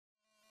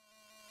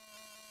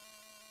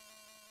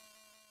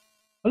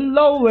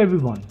Hello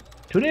everyone,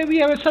 today we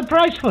have a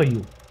surprise for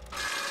you.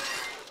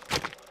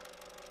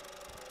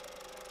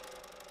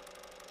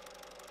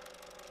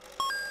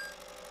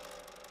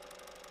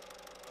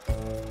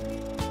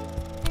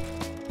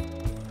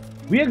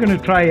 We are gonna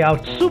try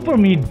out Super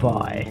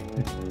Meatboy,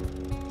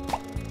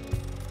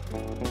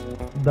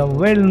 the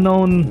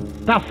well-known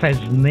tough as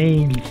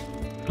nails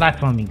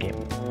platforming game.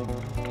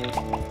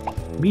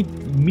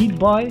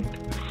 Meatboy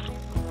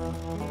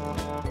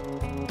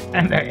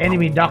and the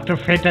enemy Dr.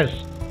 Fetus.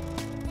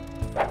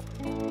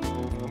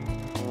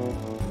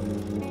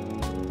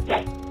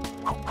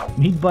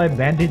 Meatboy,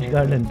 Bandage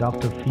Girl and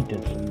Dr.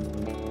 Fetus.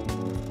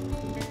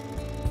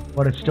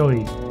 What a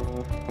story.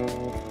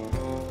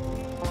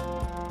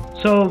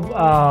 So,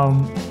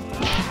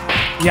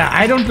 yeah,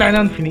 I don't plan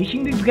on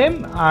finishing this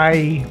game.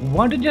 I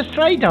want to just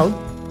try it out.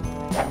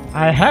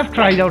 I have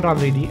tried out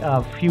already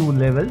a few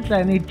levels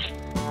and it's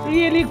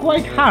really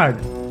quite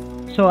hard.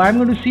 So I'm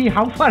going to see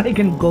how far I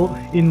can go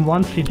in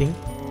one sitting,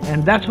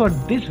 and that's what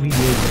this video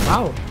is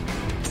about.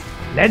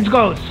 Let's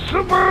go,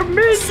 Super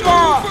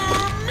Meatboy!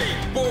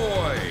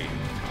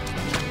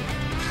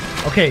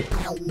 Okay,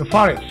 the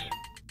forest.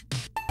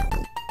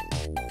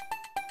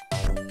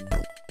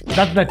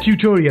 That's the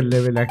tutorial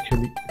level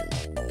actually.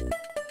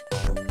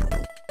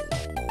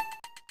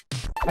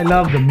 I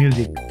love the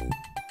music.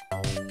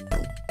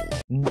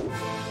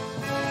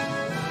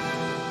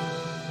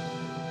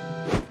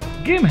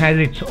 Game has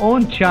its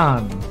own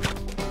charm.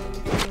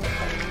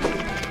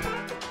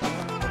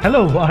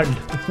 Hello world.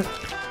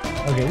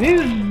 Okay,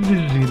 this is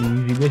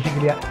really easy.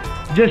 Basically,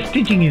 just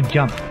teaching you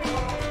jump.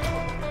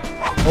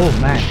 Oh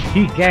man,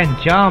 he can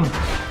jump.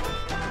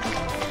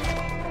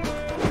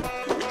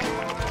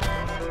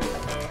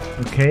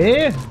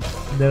 Okay,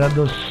 there are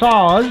those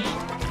saws,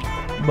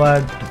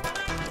 but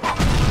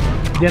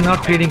they're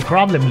not creating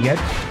problem yet.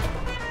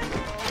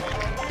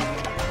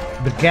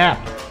 The gap.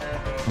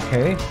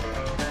 Okay.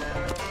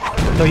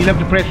 So you'll have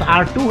to press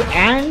R2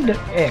 and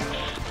X,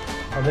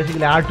 or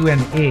basically R2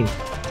 and A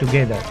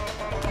together.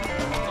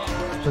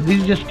 So this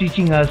is just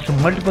teaching us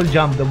multiple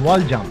jump, the wall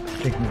jump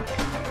technique.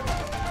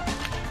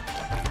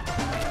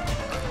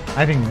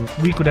 I think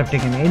we could have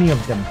taken any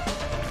of them.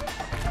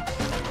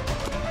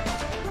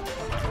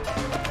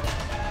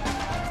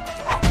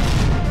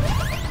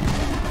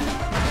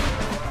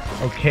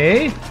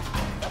 Okay.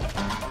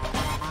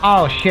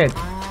 Oh shit.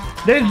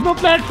 There is no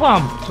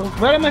platform. So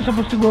where am I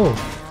supposed to go?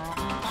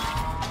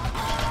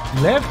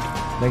 Left?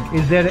 Like,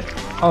 is there?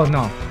 Oh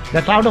no,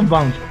 that's out of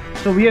bounds.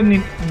 So we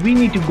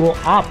need to go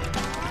up.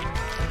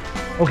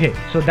 Okay,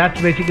 so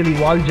that's basically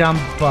wall jump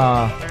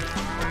up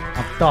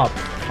top.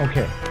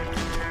 Okay.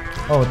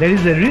 Oh, there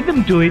is a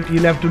rhythm to it.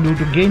 You'll have to do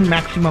to gain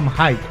maximum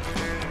height.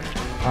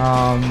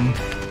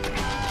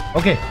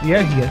 Okay, we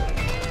are here.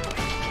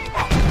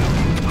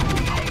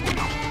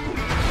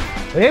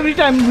 Every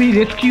time we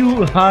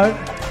rescue her,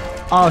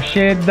 oh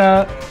shit,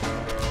 the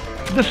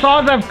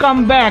saws have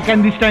come back,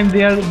 and this time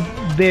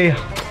they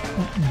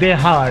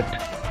hurt.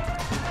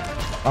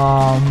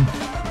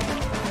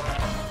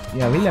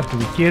 Yeah, we'll have to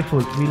be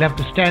careful. We'll have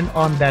to stand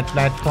on that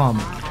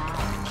platform.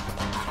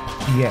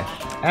 Yes,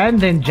 and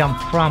then jump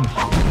from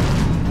here.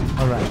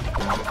 Alright.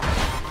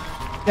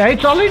 Yeah,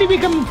 it's already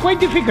become quite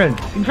difficult.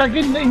 In fact,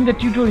 in the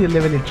tutorial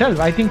level itself,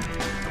 I think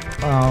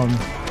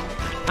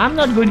I'm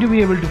not going to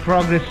be able to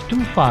progress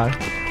too far,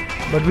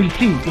 but we'll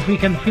see if we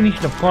can finish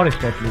the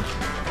forest at least.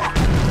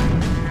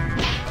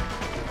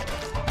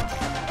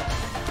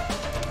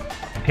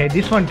 Okay,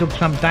 this one took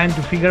some time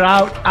to figure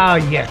out. Ah,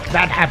 yes,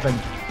 that happened.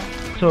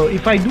 So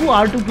if I do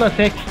R2 plus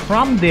X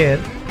from there,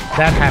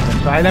 that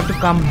happens. So I'll have to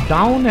come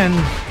down and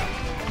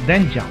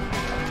then jump.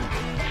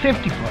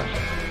 Safety first.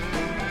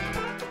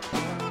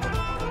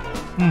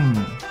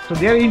 So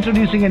they are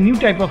introducing a new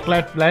type of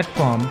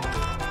platform,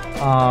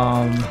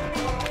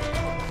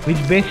 which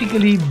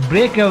basically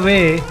break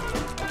away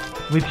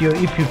with your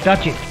if you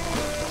touch it.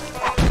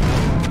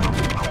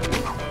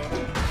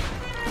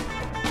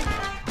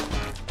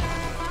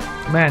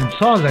 Man,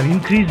 saws are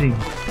increasing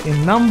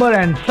in number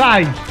and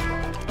size.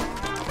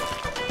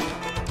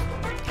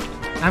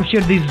 I'm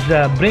sure these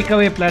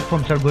breakaway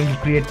platforms are going to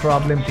create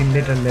problems in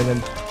later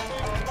levels.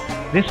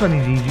 This one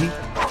is easy.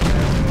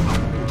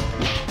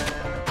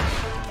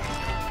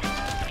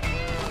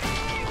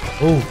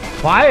 Oh,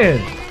 fire!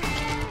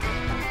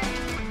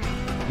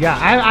 Yeah,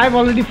 I've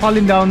already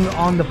fallen down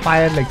on the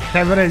fire like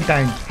several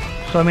times.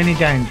 So many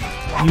times.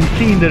 You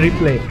see in the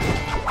replay.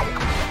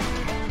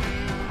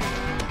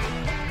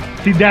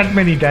 See that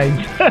many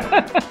times.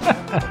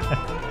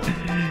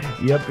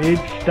 Yep,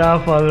 it's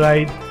tough,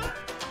 alright.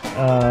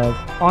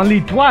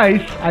 Only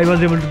twice I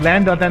was able to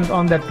land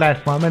on that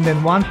platform, and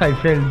then once I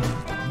fell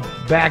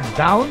back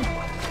down,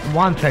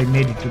 once I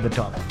made it to the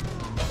top.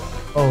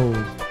 Oh.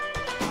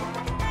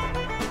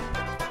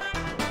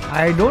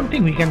 I don't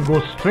think we can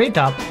go straight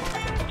up.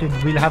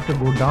 We'll have to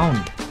go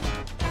down.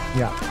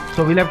 Yeah,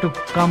 so we'll have to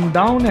come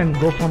down and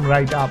go from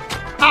right up.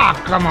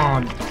 Ah, come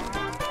on.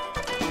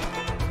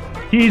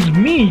 He's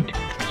meat,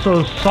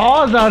 so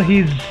saws are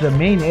his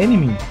main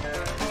enemy.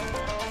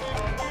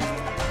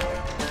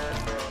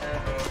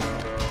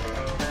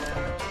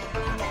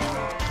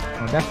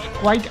 that's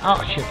quite...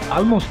 Oh shit,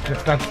 almost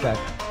touched that.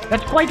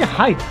 That's quite a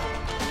height.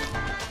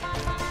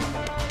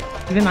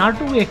 Even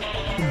R2X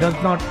does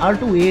not...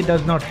 R2A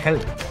does not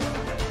help.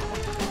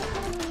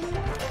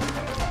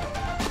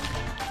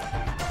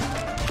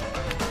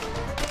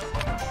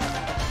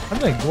 How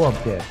do I go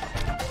up there?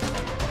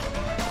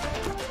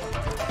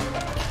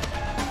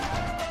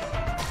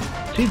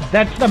 See,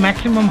 that's the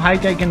maximum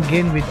height I can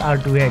gain with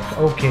R2X.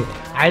 Okay,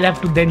 I'll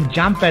have to then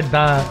jump at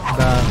the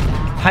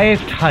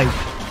highest height.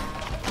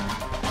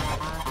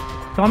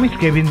 Tommy's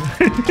cabin.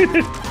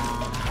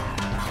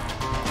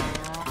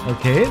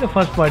 Okay, the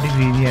first part is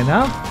easy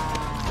enough.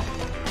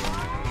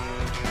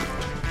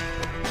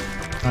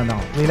 Oh no,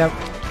 we'll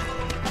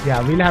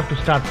have to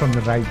start from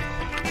the right.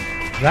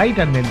 Right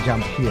and then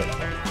jump here.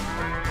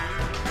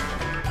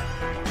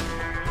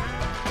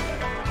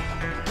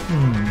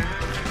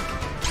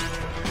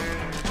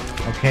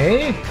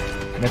 Okay,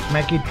 let's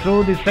make it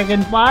through the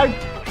second part.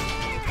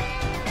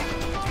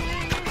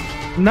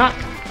 Nah.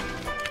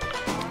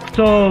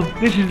 So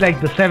this is like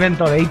the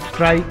 7th or 8th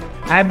try.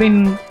 I've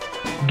been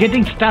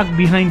getting stuck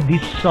behind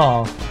this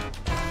saw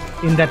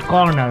in that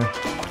corner,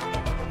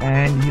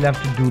 and you'll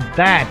have to do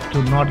that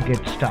to not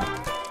get stuck.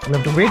 You'll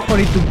have to wait for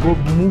it to go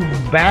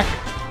move back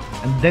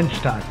and then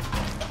start.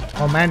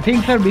 Oh man,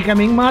 things are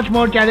becoming much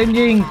more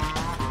challenging.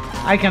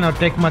 I cannot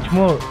take much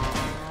more.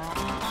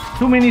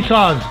 Too many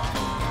saws.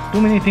 Too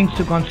many things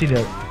to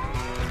consider.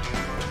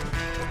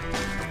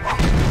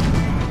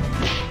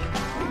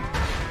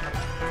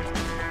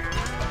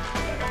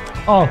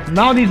 Oh,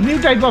 now these new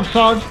type of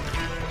saws.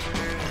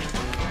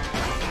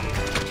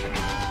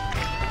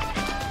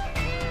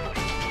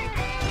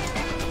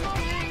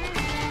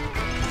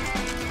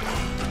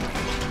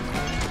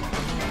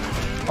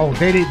 Oh,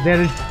 there is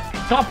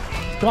top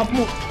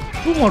more,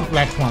 2 more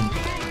platforms.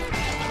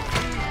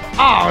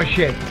 Oh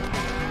shit!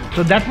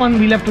 So that one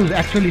we'll have to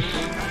actually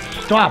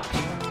stop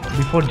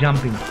before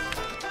jumping.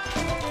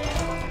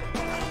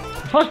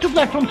 The first 2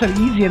 platforms are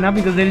easy enough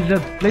because there is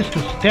a place to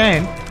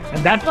stand,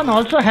 and that one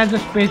also has a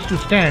space to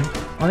stand.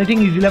 Only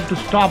thing is you'll have to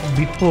stop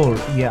before.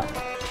 Yeah.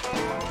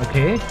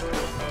 Okay.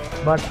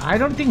 But I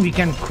don't think we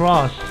can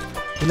cross.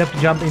 We'll have to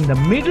jump in the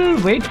middle,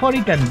 wait for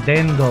it, and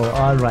then go.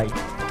 Alright.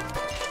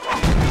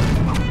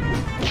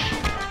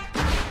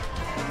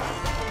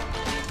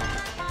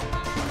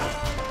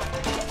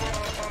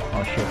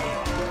 Oh shit.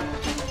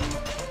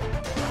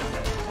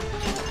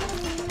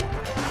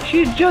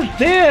 She's just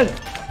there.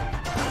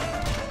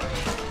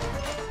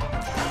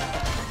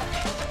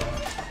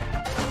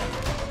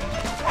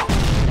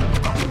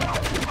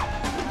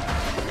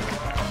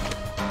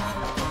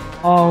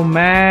 Oh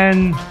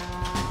man.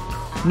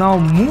 Now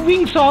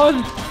moving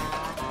saws.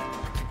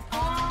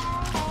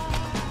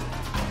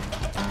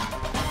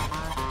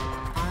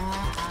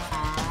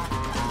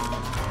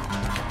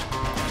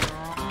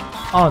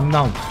 Oh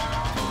no.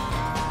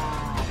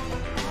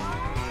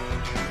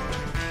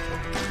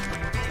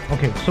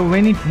 Okay, so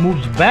when it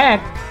moves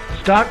back,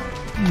 start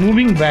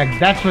moving back.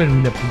 That's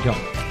when we'll have to jump.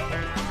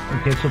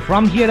 Okay, so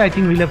from here I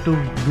think we'll have to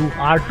do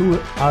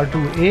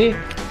R2A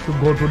to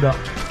go to the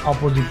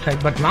opposite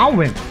side. But now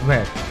when?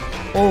 Where?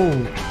 Oh,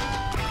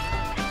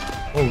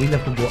 we'll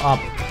have to go up.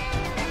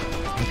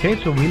 Okay,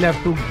 so we'll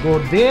have to go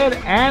there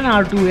and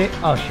R2A.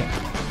 Oh shit.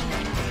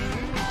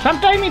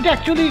 Sometime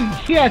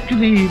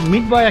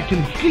Meatboy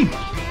actually sleeps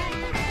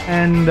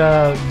and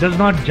does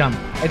not jump.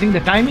 I think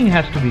the timing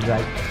has to be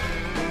right.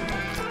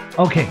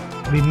 Okay,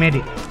 we made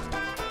it.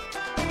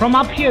 From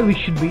up here it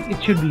should be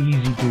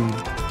easy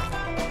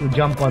to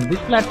jump on this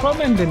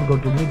platform and then go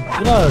to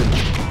mid-gurge.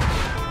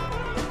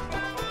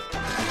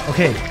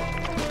 Okay.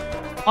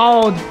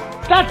 Oh,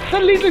 that's a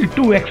little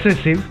too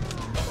excessive.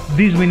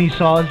 These mini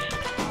saws.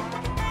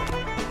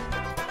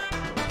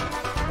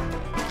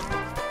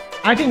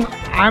 I think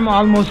I'm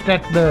almost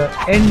at the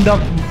end of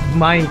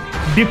my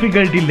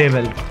difficulty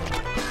level.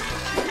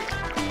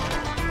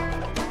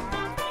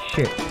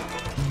 Shit.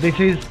 This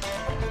is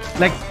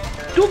like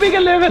too big a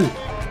level.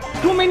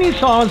 Too many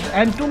saws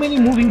and too many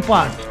moving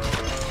parts.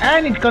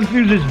 And it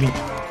confuses me.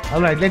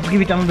 Alright, let's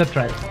give it another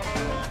try.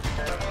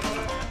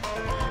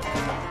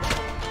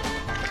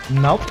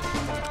 Nope.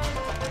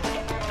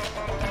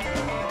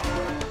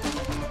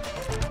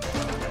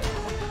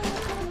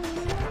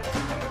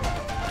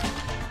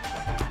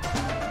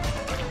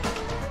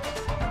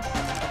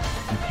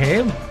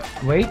 Okay,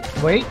 wait,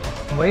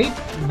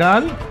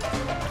 done.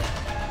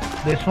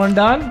 This one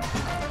done.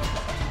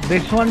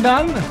 This one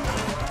done.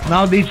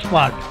 Now this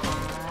part.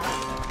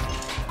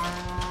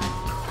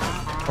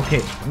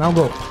 Okay, now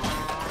go.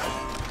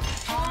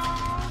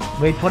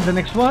 Wait for the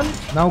next one.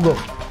 Now go.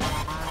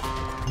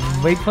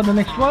 Wait for the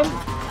next one.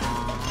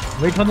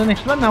 Wait for the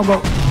next one. Now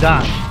go.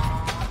 Done.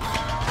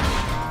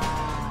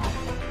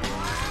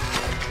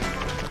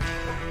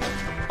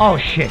 Oh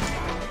shit.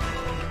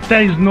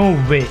 There is no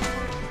way.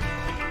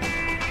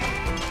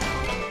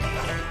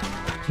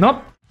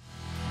 Nope.